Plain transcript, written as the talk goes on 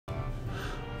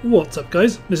What's up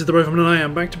guys, this is TheRifleman and I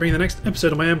am back to bring the next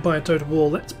episode of my Empire Total War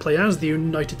Let's Play as the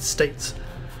United States.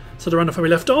 So to round off where we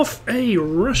left off, a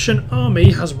Russian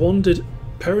army has wandered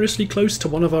perilously close to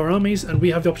one of our armies and we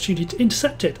have the opportunity to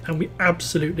intercept it, and we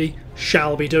absolutely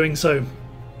shall be doing so.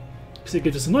 Because it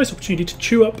gives us a nice opportunity to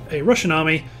chew up a Russian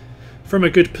army from a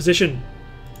good position.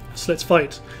 So let's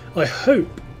fight. I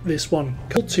hope this one,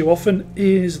 all too often,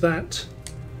 is that,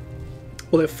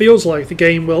 well, it feels like the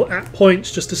game will at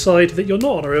points just decide that you're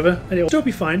not on a river and it'll still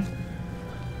be fine.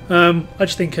 I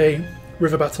just think a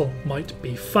river battle might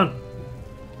be fun.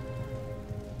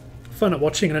 Fun at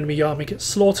watching an enemy army get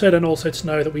slaughtered, and also to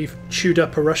know that we've chewed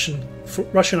up a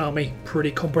Russian army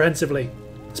pretty comprehensively.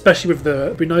 Especially with the,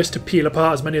 it'd be nice to peel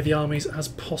apart as many of the armies as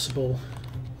possible.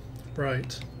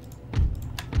 Right.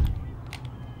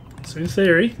 So in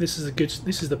theory, this is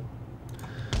the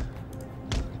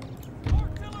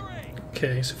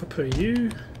okay, so if I put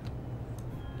you,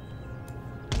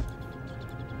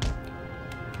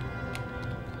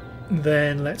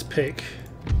 then let's pick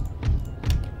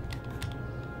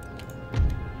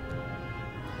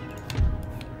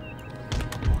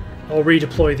I'll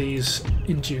redeploy these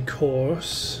in due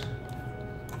course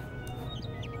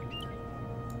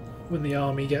when the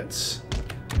army gets,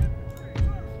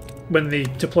 when the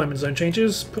deployment zone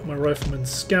changes. Put my rifleman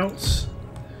scouts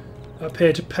up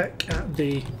here to peck at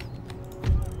the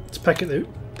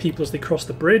people as they cross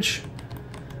the bridge,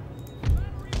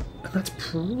 and that's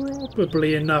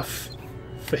probably enough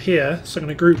for here, so I'm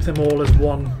going to group them all as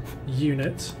one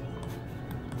unit.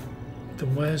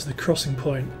 Then where's the crossing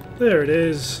point? There it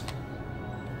is.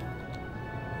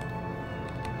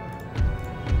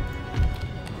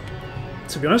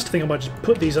 To be honest, I think I might just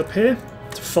put these up here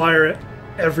to fire at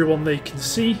everyone they can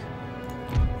see.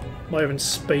 Might even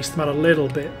space them out a little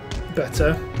bit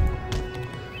better,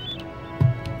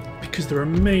 because the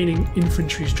remaining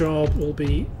infantry's job will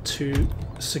be to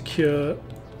secure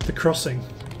the crossing.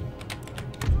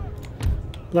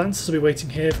 Lancers will be waiting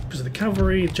here because of the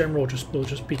cavalry. The general will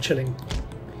just be chilling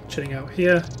out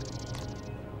here.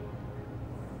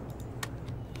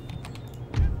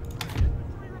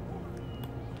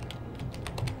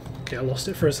 Okay, I lost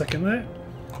it for a second there.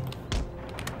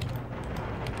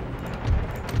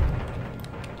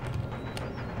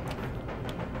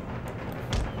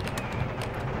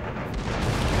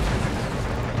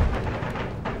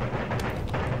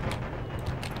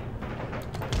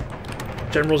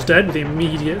 General's dead with the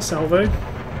immediate salvo.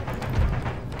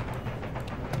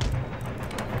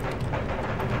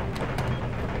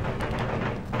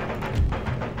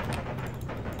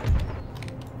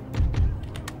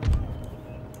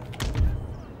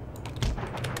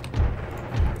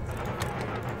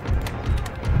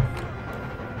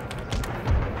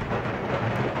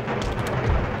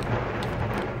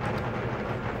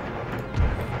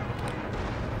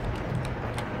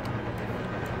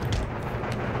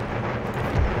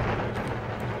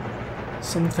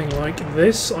 Something like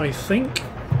this, I think.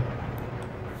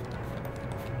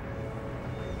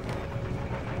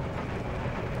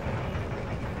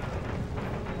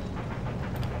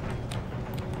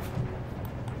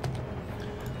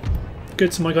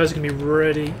 Good, so my guys are going to be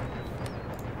ready.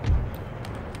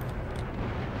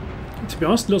 To be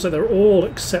honest, it looks like they're all,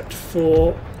 except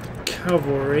for the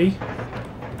cavalry,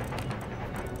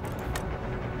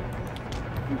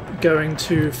 going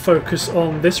to focus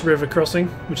on this river crossing,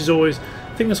 which is always,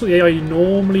 I think that's what the AI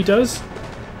normally does,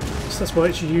 so that's why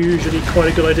it's usually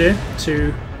quite a good idea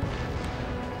to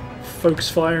focus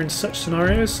fire in such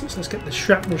scenarios. So let's get the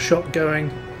shrapnel shot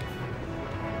going.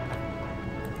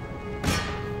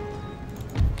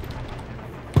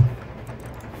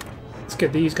 Let's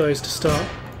get these guys to start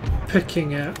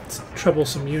picking at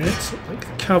troublesome units, like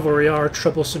the cavalry are a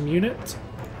troublesome unit.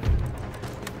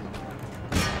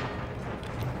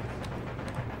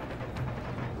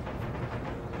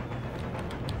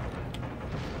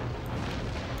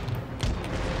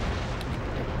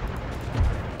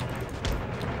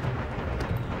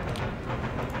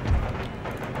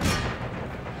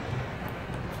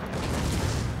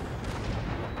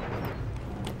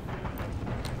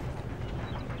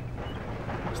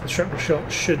 The shrapnel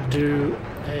shot should do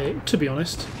a, to be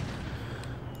honest,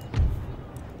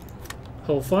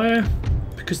 hold fire,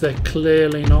 because they're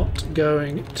clearly not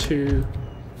going to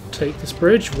take this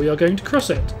bridge. We are going to cross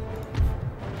it.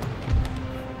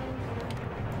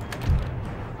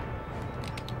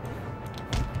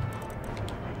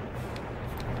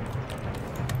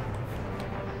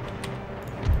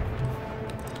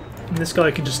 And this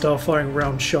guy can just start firing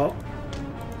round shot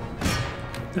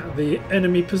at the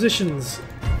enemy positions.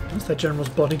 That's their general's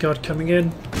bodyguard coming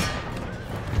in.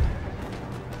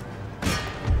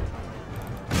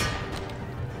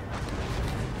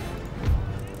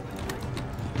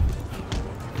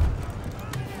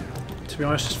 be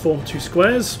honest, just form two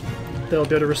squares. They'll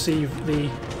be able to receive the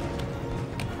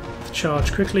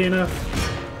charge quickly enough.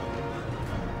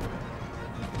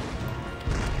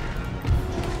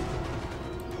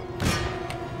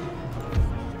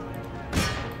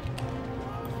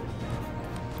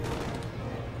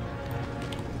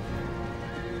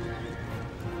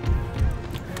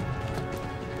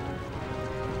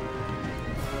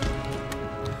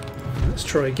 Let's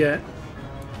try to get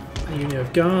a unit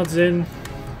of guards in.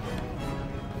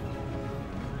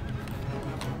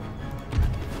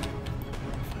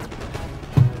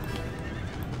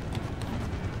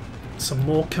 Some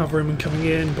more cavalrymen coming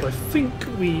in, but I think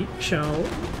we shall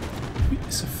be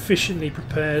sufficiently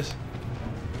prepared.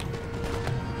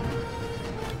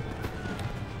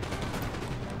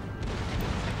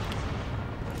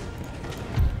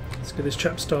 Let's get this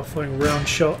chap start firing round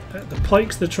shot at the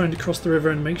pikes that are trying to cross the river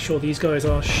and make sure these guys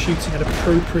are shooting at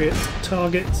appropriate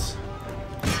targets.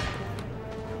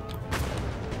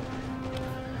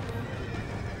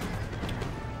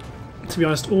 To be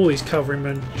honest, all these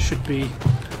cavalrymen should be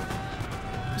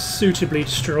suitably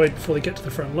destroyed before they get to the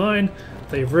front line.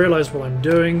 They've realised what I'm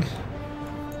doing.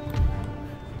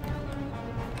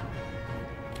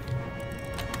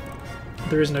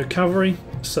 There is no cavalry,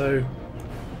 so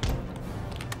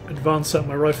advance up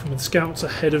my riflemen scouts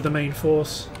ahead of the main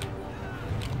force.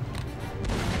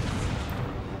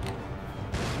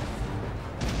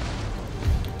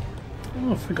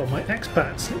 Oh, I forgot my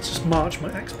expats. Let's just march my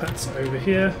expats over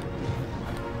here.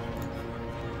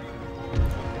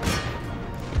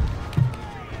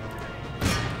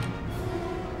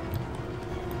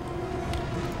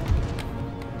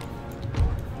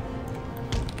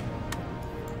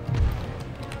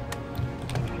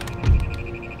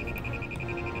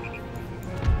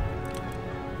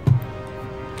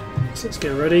 So let's get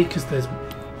ready, because there's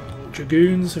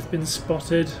dragoons have been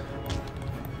spotted.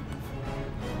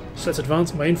 So let's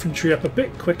advance my infantry up a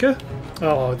bit quicker.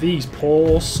 Oh, these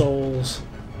poor souls.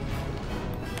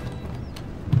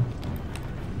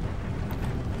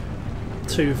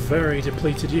 Two very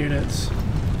depleted units.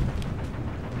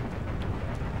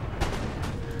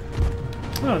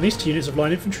 Oh, and these two units of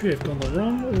line infantry have gone the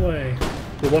wrong way.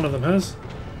 Well, one of them has.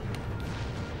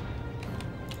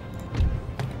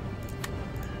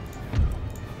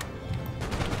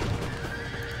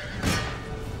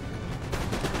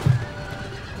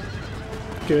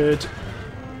 Good.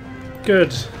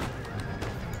 Good.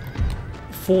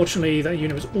 Fortunately, that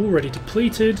unit was already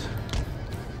depleted.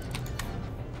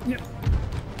 Yep.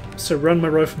 So run my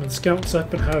riflemen scouts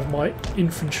up and have my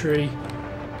infantry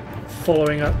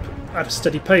following up at a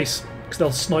steady pace, because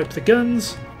they'll snipe the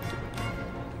guns.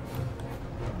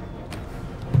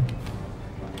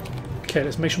 Okay,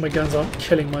 let's make sure my guns aren't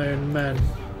killing my own men.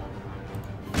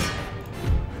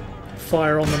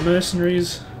 Fire on the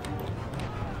mercenaries.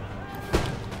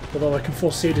 Although I can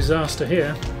foresee a disaster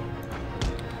here.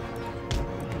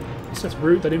 So let's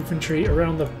route that infantry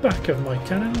around the back of my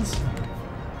cannons.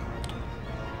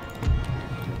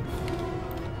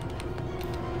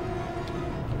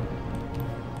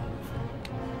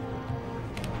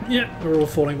 Yeah, they're all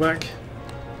falling back.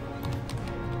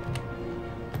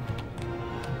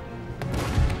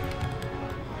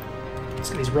 Let's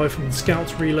get these riflemen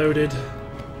scouts reloaded.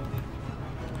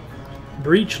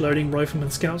 Breach loading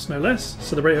riflemen scouts no less,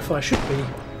 so the rate of fire should be...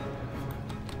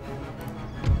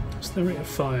 What's the rate of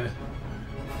fire?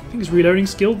 I think it's reloading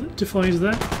skill that defines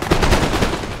that.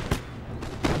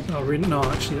 Oh, no,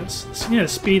 actually, that's... Yeah,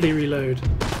 speed they reload.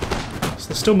 So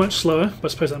they're still much slower, but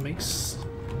I suppose that makes...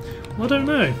 Well, I don't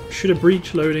know. Should a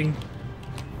breach loading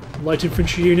light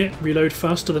infantry unit reload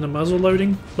faster than a muzzle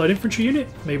loading light infantry unit?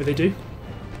 Maybe they do.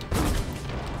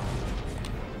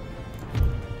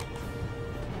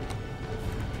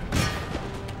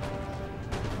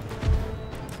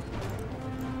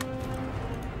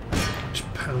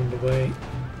 Away.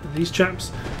 These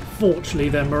chaps, fortunately,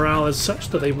 their morale is such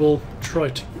that they will try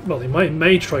to, well, they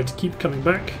may try to keep coming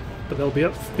back, but they'll be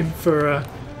up in for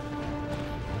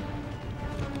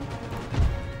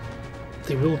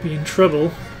they will be in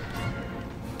trouble.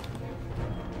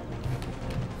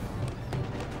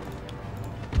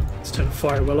 Let's turn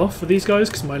fire well off for these guys,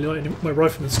 because my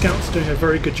riflemen scouts are doing a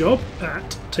very good job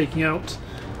at taking out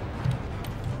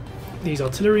these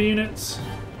artillery units.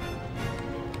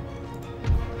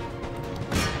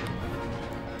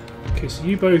 Okay, so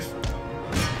you both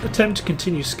attempt to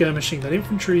continue skirmishing that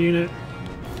infantry unit.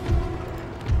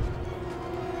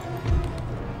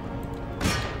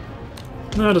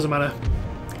 No, it doesn't matter.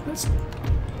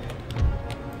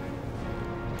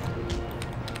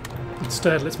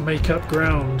 Instead, let's make up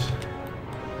ground.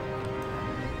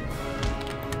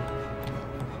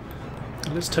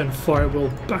 Let's turn fire at will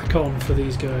back on for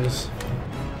these guys.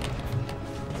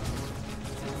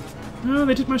 Oh,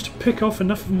 they did manage to pick off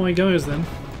enough of my guys then.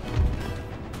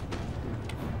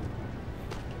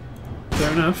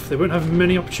 Fair enough, they won't have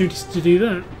many opportunities to do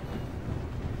that.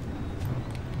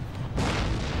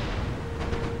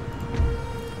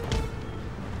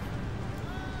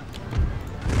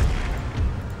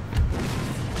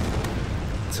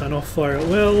 Turn off fire at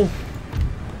will.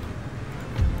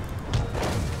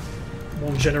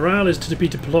 One general is to be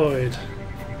deployed.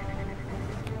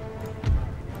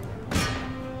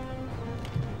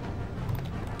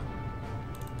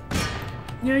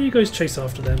 Yeah, you guys chase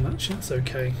after them, that's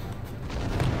okay.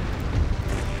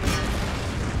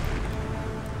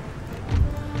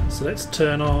 So let's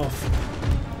turn off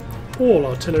all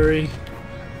artillery.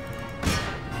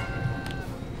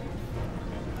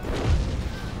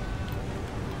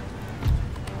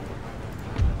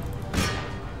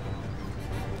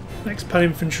 Expat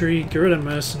infantry, guerrilla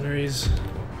mercenaries.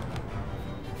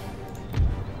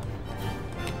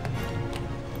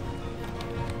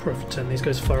 Probably turn these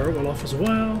guys fire at will off as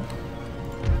well.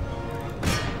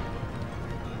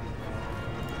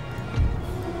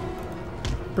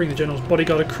 Bring the general's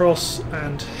bodyguard across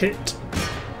and hit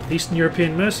the Eastern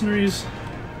European mercenaries.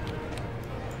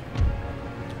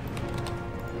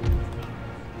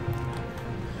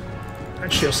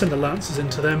 Actually, I'll send the lancers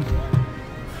into them.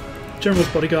 General's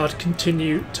bodyguard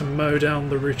continue to mow down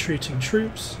the retreating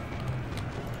troops.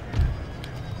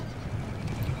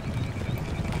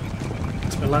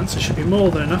 So my lancers should be more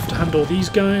than enough to handle these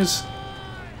guys.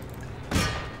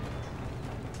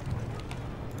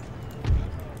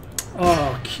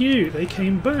 Ah, cute, they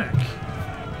came back.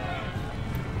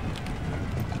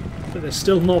 But they're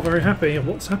still not very happy at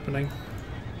what's happening.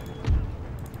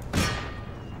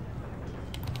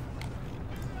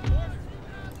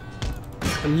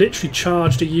 I literally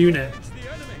charged a unit,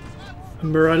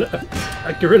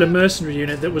 a guerrilla mercenary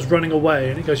unit that was running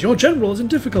away, and it goes, "Your general is in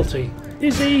difficulty."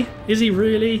 Is he? Is he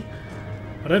really?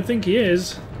 I don't think he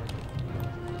is.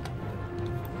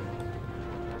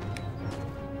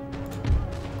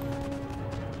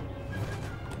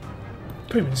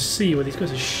 I can't even see where these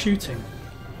guys are shooting.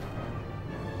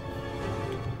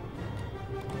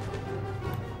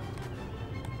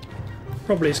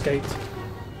 Probably escaped.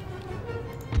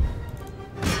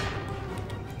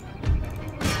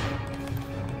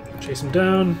 Chase him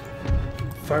down.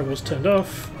 Firewall's turned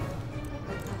off.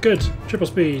 Good. Triple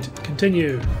speed.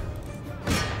 Continue.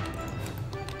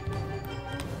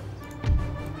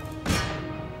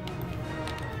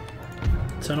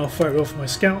 Turn off firewall for my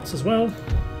scouts as well.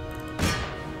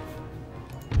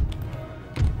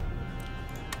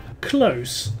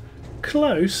 Close.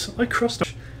 Close. I crossed.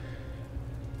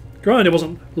 Granted, it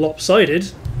wasn't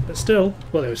lopsided, but still.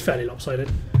 Well, it was fairly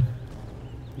lopsided.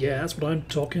 Yeah, that's what I'm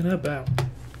talking about.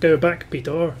 Go back,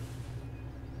 Peter.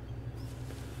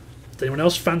 Does anyone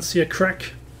else fancy a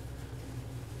crack?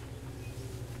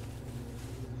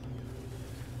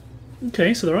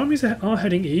 Okay, so their armies are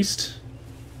heading east.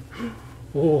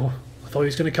 Oh, I thought he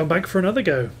was going to come back for another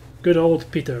go. Good old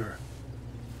Peter.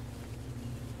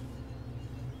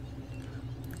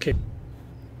 Okay.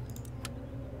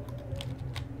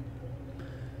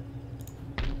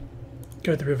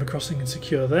 Go to the river crossing and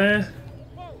secure there.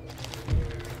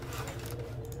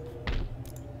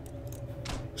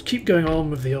 Keep going on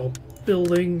with the old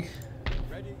building.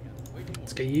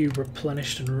 Let's get you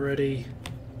replenished and ready.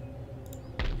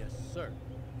 Yes, sir.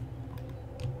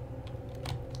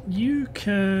 You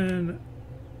can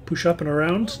push up and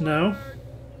around now,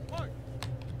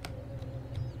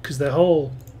 because the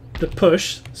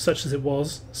push, such as it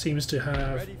was, seems to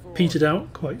have petered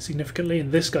out quite significantly,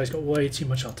 and this guy's got way too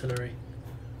much artillery.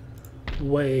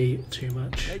 Way too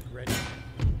much.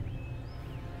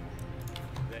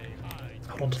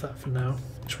 Onto that for now.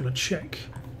 Just want to check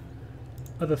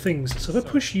other things. So if I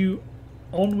push you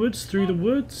onwards through the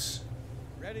woods.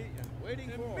 Ready and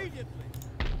waiting immediately.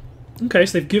 Okay,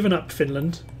 so they've given up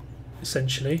Finland,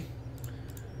 essentially.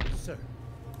 Sir.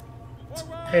 Let's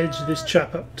edge this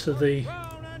chap up to the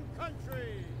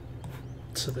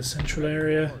central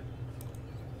area.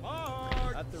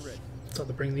 Start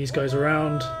to bring these guys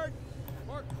around.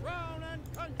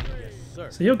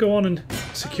 Yes, so he'll go on and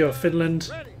secure Finland.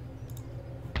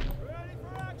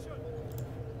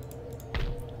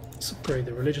 Let's upgrade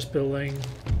the religious building.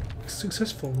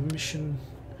 Successful mission.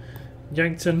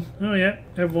 Yankton. Oh yeah,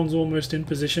 everyone's almost in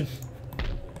position.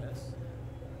 Yes.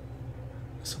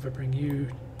 So if I bring you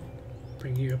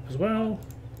up as well.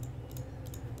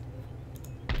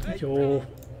 Are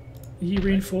you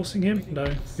reinforcing him?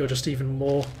 No, you're just even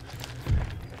more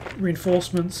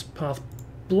reinforcements. Path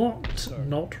blocked? Sir.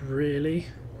 Not really.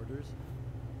 Orders.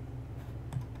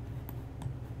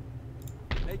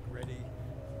 Make ready.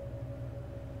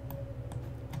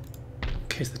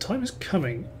 Okay, so the time is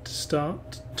coming to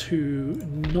start to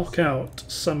knock out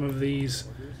some of these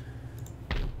Orders.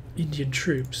 Indian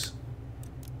troops.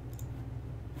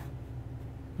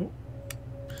 Oh,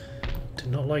 did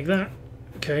not like that.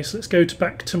 Okay, so let's go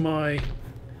back to my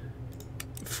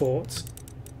fort.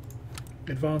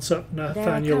 Advance up Nathaniel There are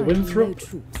currently no Winthrop.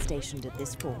 troops stationed at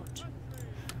this fort.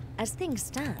 As things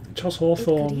stand, Charles it could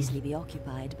Hawthorne easily be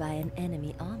occupied by an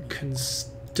enemy army. can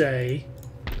stay.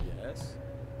 Yes.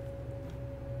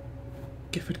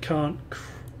 Gifford can't.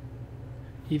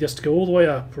 He has to go all the way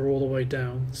up or all the way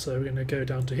down. So we're going to go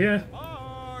down to here.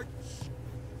 March.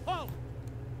 Halt.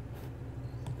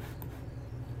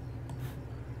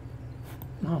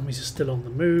 Armies are still on the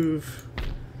move.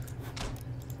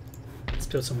 Let's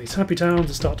build some of these happy towns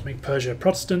and start to make Persia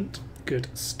Protestant. Good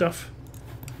stuff.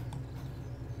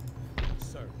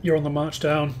 Sir. You're on the march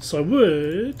down. So I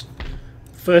would...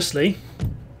 Firstly,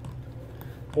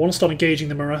 I want to start engaging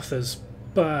the Marathas,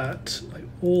 but I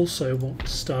also want to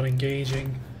start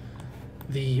engaging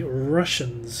the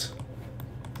Russians.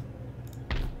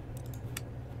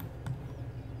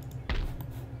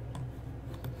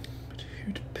 But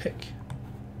who to pick?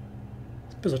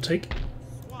 I suppose I'll take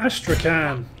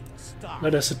Astrakhan. Stop.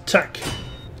 Let us attack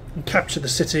and capture the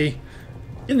city.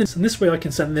 And this way I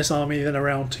can send this army then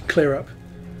around to clear up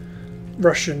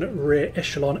Russian rear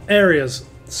echelon areas.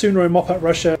 The sooner I mop up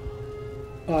Russia,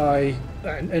 I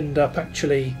end up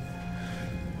actually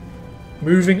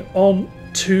moving on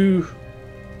to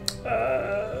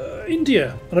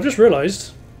India. And I've just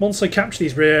realised, once I capture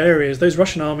these rear areas, those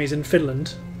Russian armies in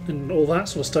Finland and all that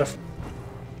sort of stuff,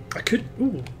 I could...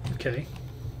 Ooh, okay.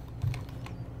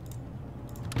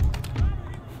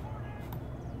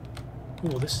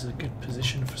 Oh, this is a good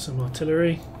position for some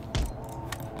artillery.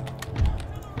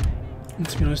 And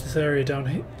to be honest, this area down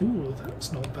here... Ooh,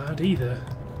 that's not bad either.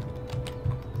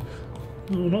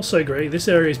 Oh, not so great. This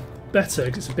area is better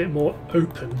because it's a bit more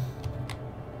open.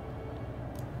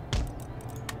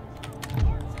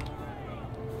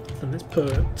 Then let's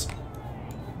put...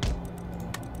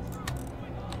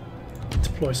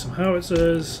 Deploy some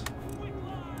howitzers.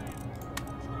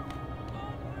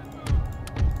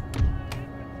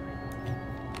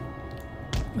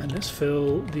 And let's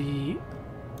fill the...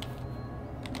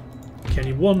 Okay, I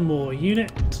need one more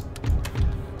unit.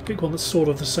 Pick one that's sort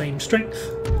of the same strength.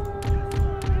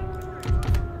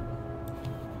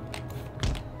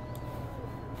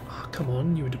 Oh, come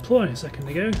on, you were deploying a second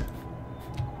ago.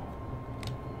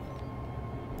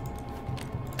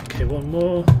 Okay, one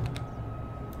more.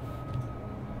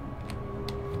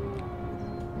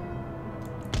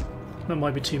 That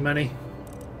might be too many.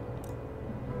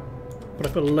 But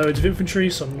I've got loads of infantry,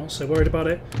 so I'm not so worried about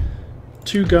it.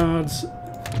 2 guards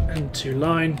and 2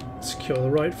 line. Secure the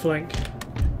right flank.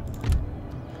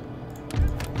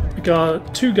 2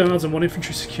 guards and 1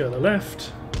 infantry secure the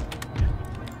left.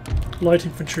 Light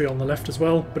infantry on the left as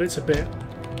well, but it's a bit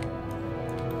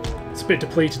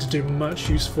depleted to do much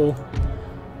useful.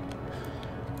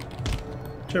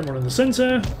 General in the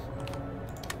centre.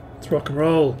 Let's rock and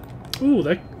roll. Ooh,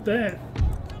 they're there.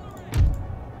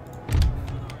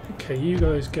 Okay, you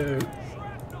guys go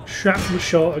shrapnel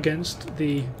shot against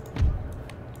the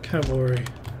cavalry.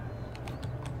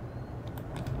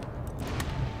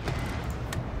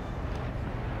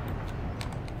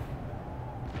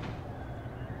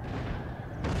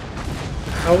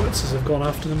 Howitzers have gone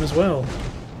after them as well.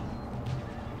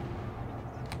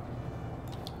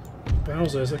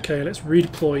 Bowsers, okay, let's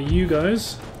redeploy you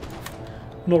guys.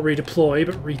 Not redeploy,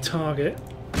 but retarget.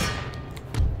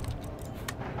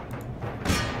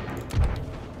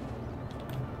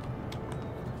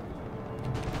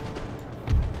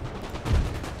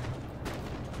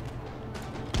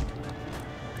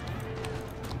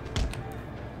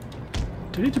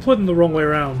 Did you deploy them the wrong way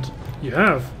around? You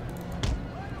have.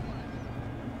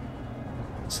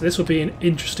 So this will be an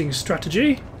interesting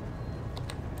strategy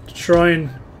to try and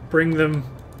bring them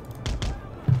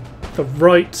the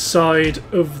right side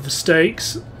of the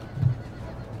stakes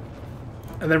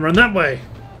and then run that way.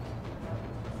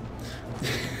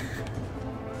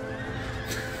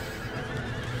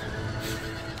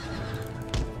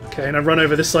 Okay, and I run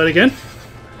over this side again.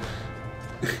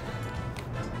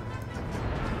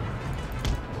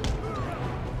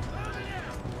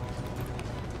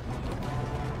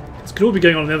 This could all be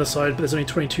going on the other side, but there's only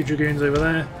 22 dragoons over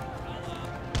there.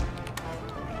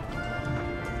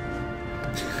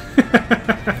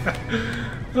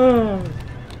 Oh.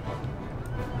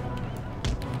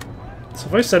 So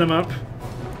if I set him up,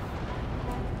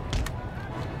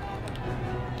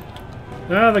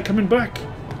 Ah, they're coming back.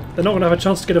 They're not going to have a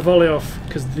chance to get a volley off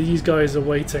because these guys are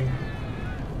waiting.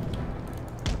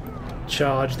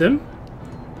 Charge them.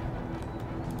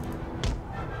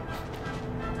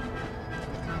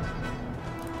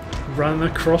 Run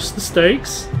across the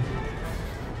stakes.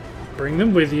 Bring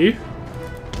them with you.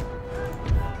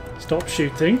 Stop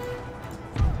shooting.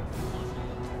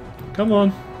 Come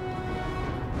on.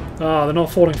 Ah, they're not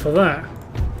falling for that.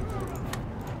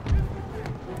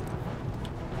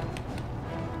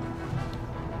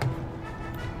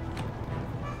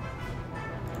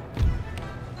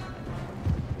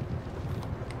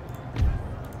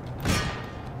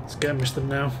 Let's skirmish them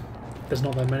now. There's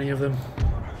not that many of them.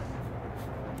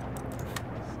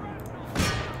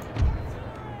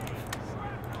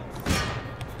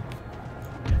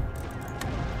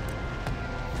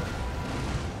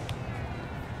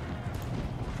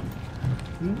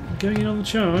 Going in on the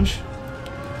charge.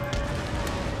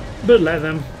 But let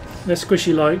them. They're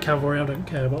squishy like cavalry, I don't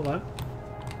care about that.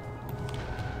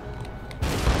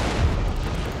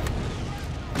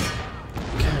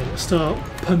 Okay, let's start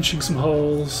punching some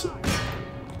holes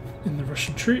in the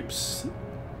Russian troops.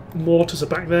 Mortars are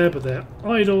back there, but they're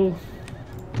idle.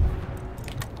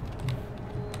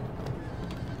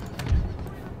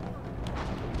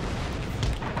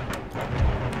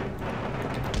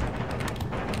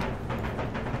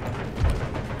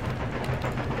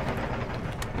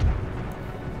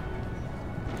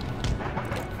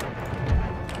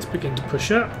 Begin to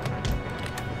push up.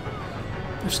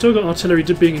 We've still got artillery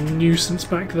being a nuisance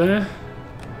back there.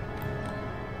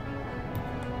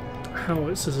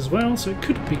 Howitzers as well, so it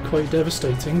could be quite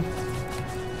devastating.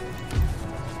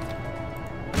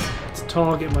 Let's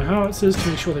target my howitzers to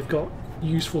make sure they've got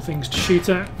useful things to shoot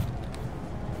at.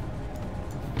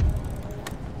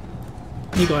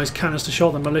 You guys canister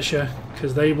shot the militia,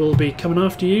 because they will be coming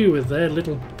after you with their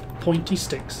little pointy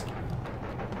sticks.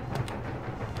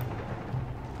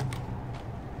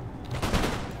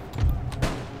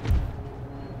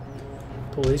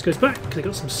 Pull these guys back because they've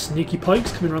got some sneaky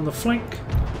pikes coming around the flank.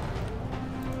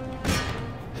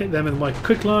 Hit them with my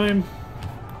quicklime.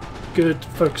 Good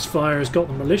focus fire has got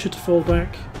the militia to fall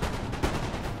back.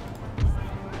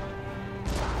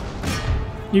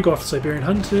 You go after Siberian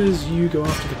hunters, you go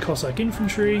after the Cossack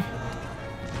infantry.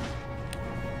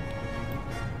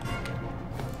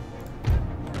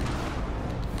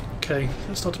 Okay,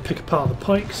 let's start to pick apart the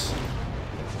pikes.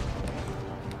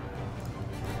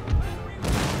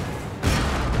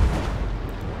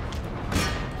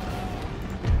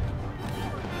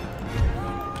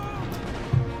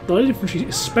 Light infantry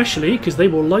especially, because they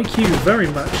will like you very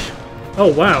much.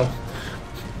 Oh wow,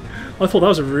 I thought that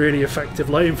was a really effective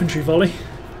light infantry volley.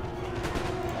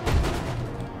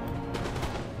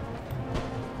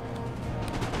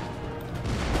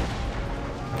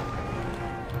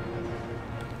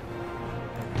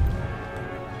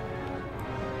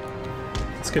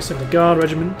 Let's go send the guard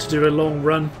regiment to do a long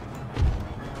run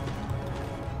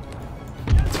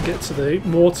to get to the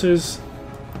mortars.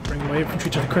 Bring my infantry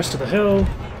to the crest of the hill.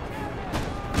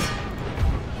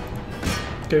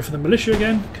 Go for the militia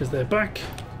again, because they're back.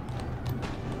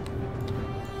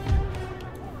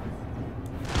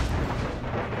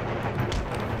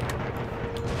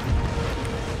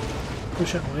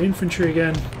 Push out my infantry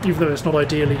again, even though it's not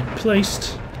ideally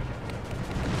placed.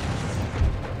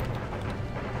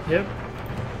 Yep.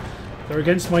 They're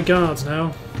against my guards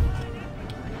now.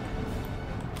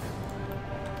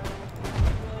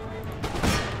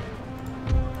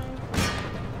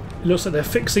 It looks like they're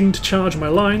fixing to charge my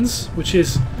lines, which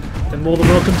is they're more than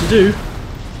welcome to do.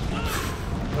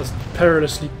 That's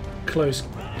perilously close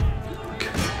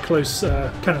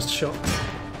canister shot.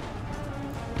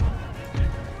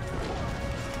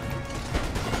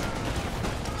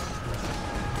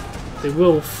 They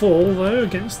will fall though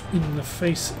in the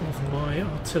face of my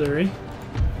artillery.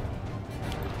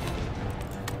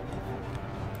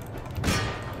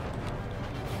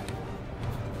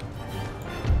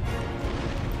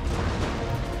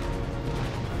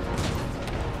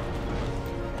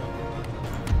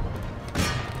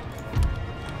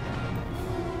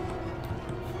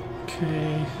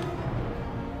 Okay.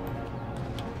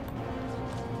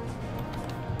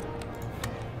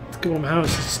 Let's go on my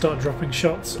houses to start dropping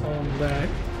shots on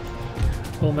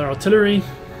their artillery.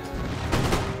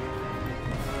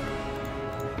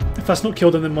 If that's not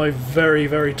killed them, then my very,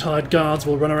 very tired guards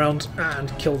will run around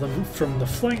and kill them from the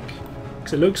flank.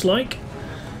 Because it looks like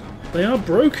they are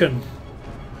broken.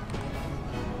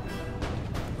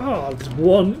 Ah, there's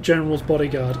one general's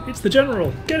bodyguard. It's the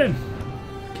general. Get him!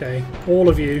 Okay, all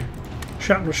of you.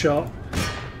 Shrapnel shot.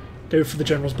 Go for the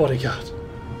general's bodyguard.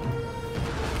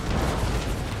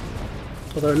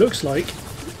 Although it looks like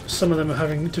some of them are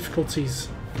having difficulties.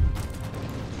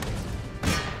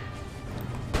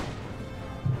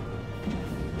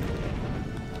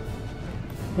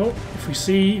 Well, if we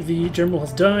see the general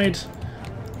has died,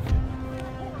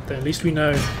 then at least we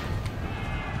know.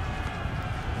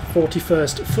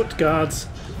 41st Foot Guards.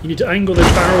 You need to angle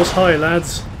those barrels high,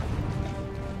 lads.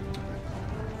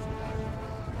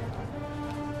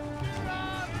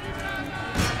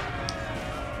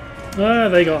 Ah,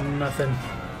 they got nothing.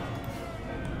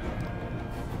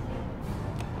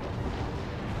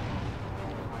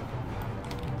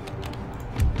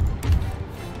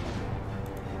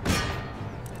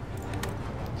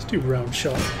 Let's do round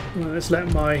shot. Let's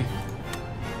let my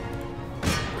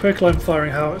quick-line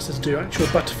firing howitzers do actual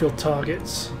battlefield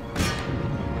targets.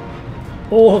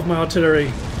 All of my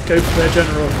artillery go for their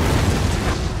general.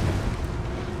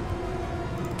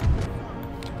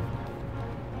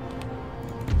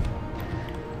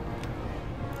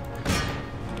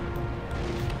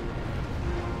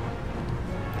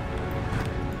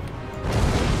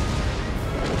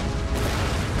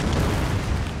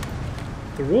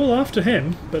 They're all after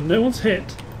him, but no one's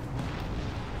hit.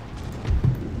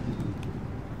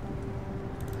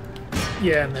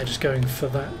 Yeah, and they're just going for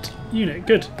that unit.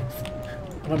 Good.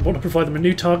 And I want to provide them a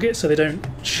new target so they don't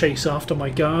chase after my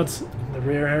guards in the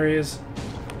rear areas.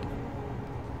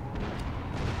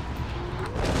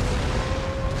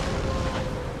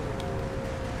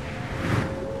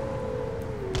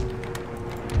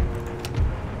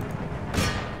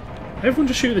 Everyone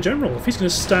just shoot the general. If he's going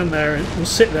to stand there and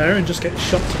sit there and just get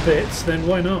shot to bits, then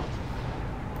why not?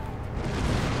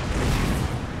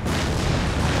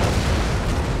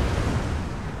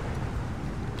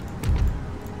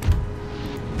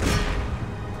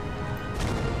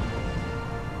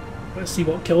 Let's see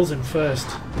what kills him first.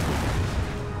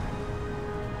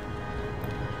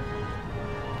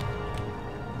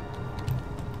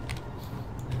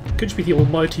 Could just be the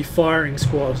almighty firing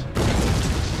squad.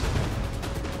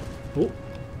 Oh,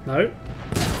 no.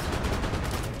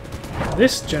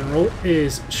 This general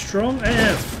is strong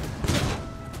AF.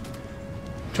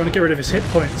 Trying to get rid of his hit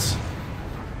points.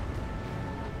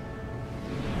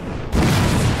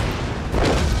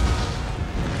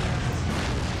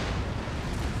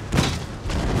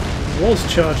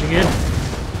 Was charging in.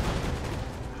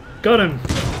 Got him.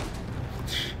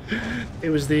 It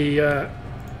was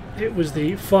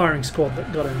the firing squad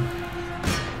that got him.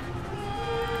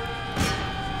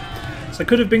 So I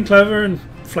could have been clever and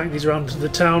flanked these around to the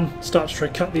town, start to try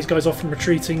to cut these guys off from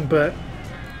retreating, but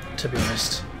to be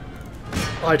honest,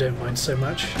 I don't mind so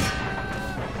much.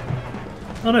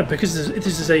 Oh no, because this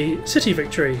is a city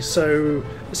victory, so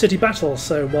a city battle,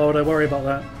 so why would I worry about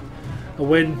that? A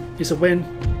win is a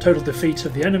win, total defeat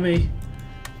of the enemy,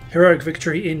 heroic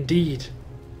victory indeed.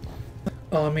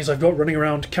 Armies I've got running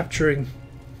around capturing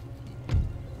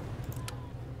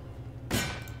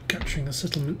the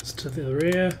settlements to the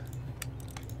rear.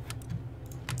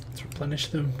 Let's replenish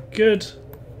them. Good.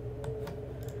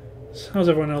 So how's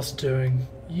everyone else doing?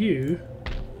 You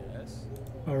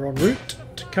are en route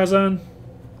to Kazan.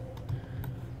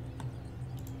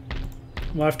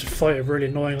 We'll have to fight a really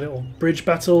annoying little bridge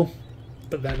battle,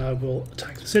 but then I will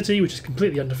attack the city, which is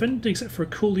completely undefended except for a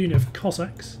cool unit of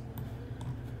Cossacks.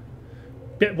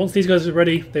 Yeah, once these guys are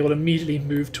ready, they will immediately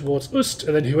move towards Ust,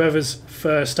 and then whoever's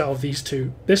first out of these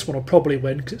two, this one will probably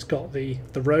win because it's got the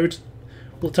road,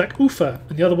 will attack Ufa,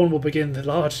 and the other one will begin the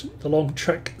long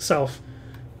trek south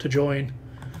to join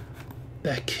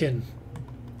their kin.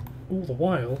 All the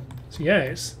while, so yeah,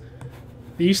 it's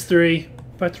these three,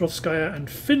 Petrovskaya and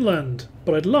Finland,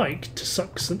 but I'd like to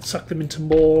suck them into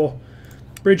more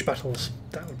bridge battles.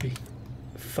 That would be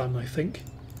fun, I think.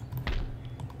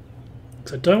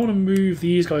 So I don't want to move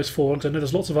these guys forward because I know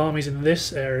there's lots of armies in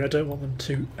this area. I don't want them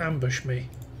to ambush me.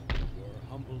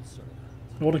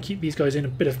 I want to keep these guys in a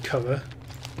bit of cover.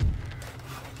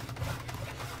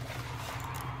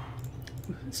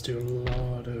 Let's do a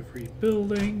lot of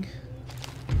rebuilding.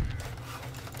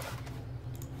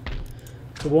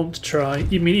 I want to try,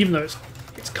 even though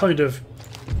it's kind of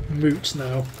moot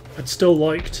now, I'd still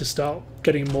like to start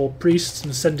getting more priests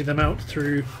and sending them out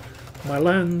through my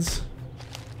lands.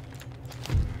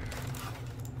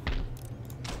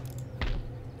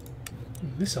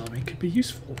 This army could be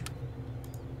useful.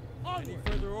 Any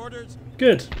further orders?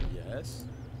 Good. Yes.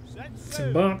 Let's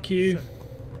embark you.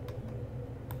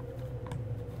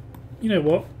 You know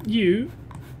what? You.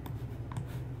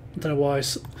 I don't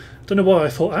know why I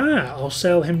thought, I'll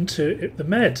sail him to the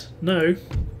Med. No.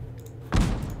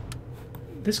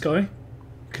 This guy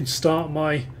can start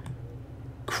my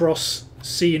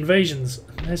cross-sea invasions.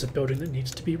 And there's a building that needs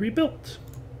to be rebuilt.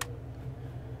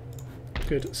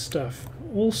 Good stuff.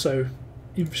 Also,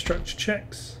 infrastructure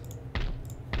checks.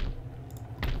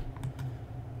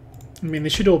 I mean, they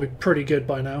should all be pretty good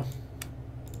by now.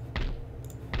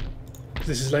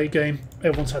 This is late game,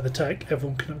 everyone's had the tech,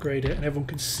 everyone can upgrade it, and everyone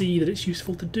can see that it's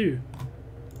useful to do.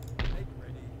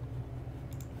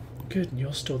 Good, and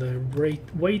you're still there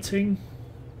waiting.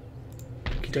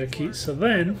 Okie dokie, so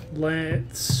then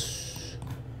let's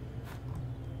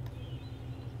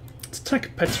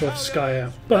attack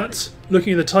Petrovskaya. But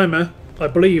looking at the timer, I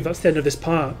believe that's the end of this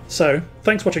part. So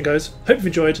thanks for watching, guys. Hope you've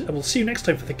enjoyed, and we'll see you next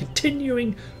time for the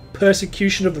continuing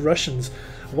persecution of the Russians.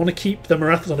 I want to keep the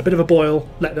Marathas on a bit of a boil,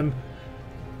 let them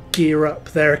gear up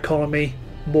their economy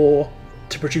more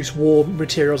to produce war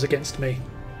materials against me.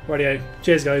 Rightio.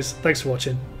 Cheers, guys. Thanks for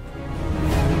watching.